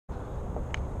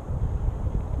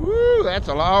Woo, that's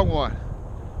a long one.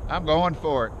 I'm going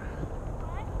for it.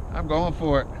 I'm going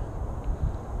for it.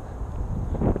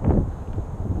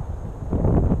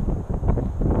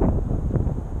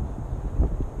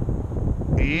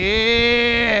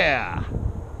 Yeah!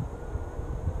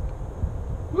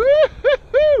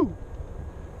 Woo-hoo-hoo!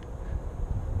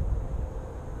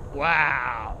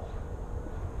 Wow!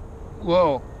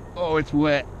 Whoa! Oh, it's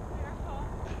wet.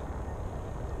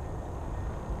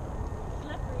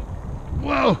 Slippery.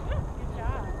 Whoa! Good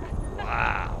job.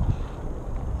 Wow!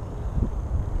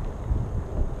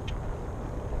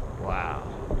 Wow!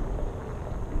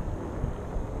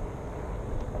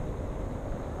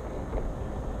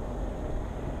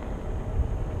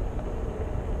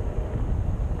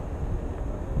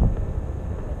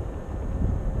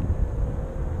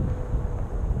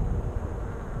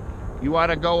 You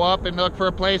want to go up and look for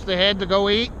a place to head to go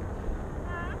eat?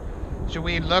 Should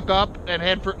we look up and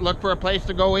look for a place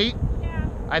to go eat? Yeah.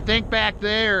 I think back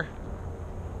there.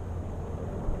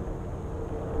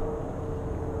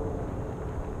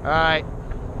 All right.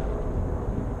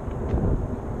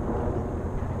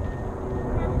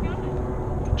 Where are we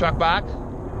going? Truck box?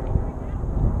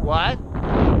 What?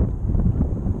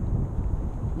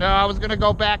 No, I was gonna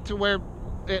go back to where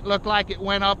it looked like it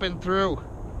went up and through.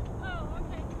 Oh,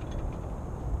 okay.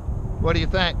 What do you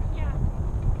think? Yeah.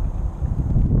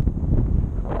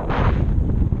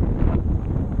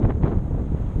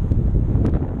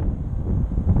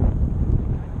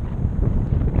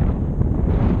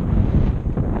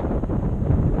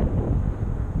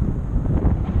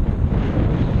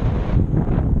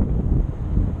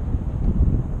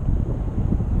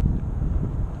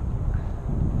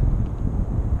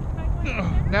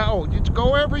 No, you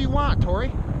go wherever you want,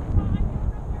 Tori.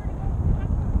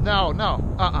 No, no.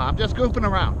 I'm just goofing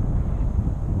around.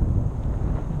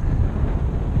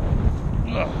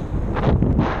 Ugh.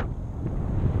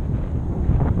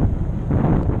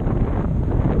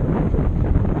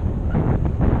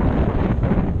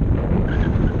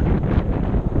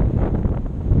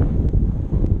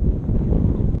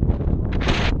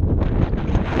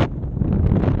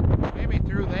 Maybe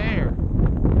through there.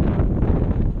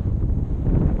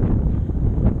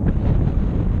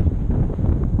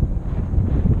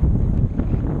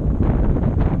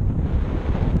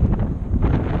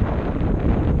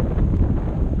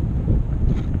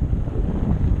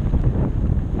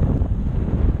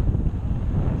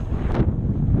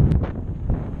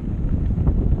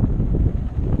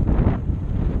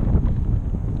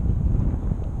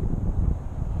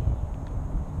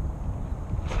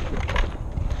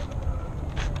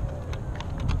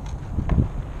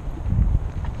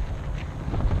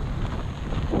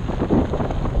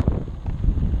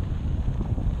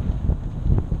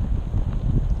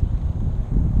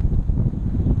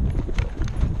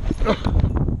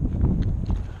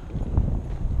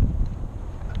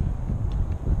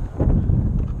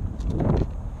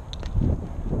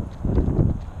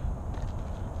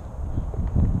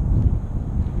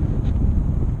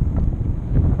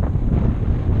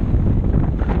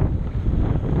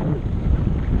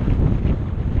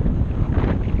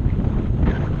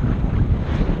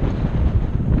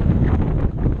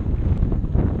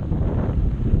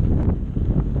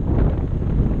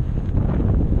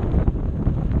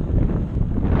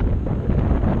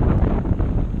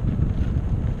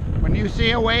 When you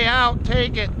see a way out,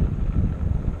 take it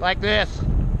like this.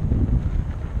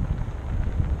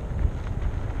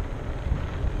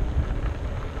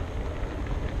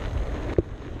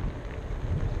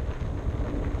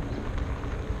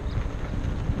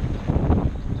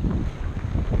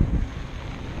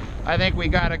 I think we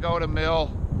gotta go to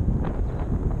mill,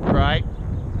 right?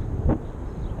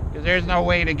 Because there's no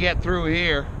way to get through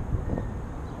here.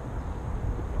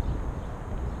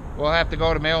 We'll have to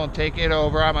go to mill and take it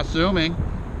over, I'm assuming.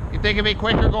 You think it'd be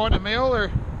quicker going to mill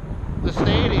or the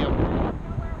stadium?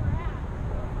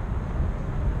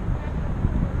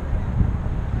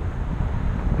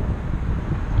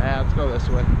 Yeah, let's go this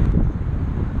way.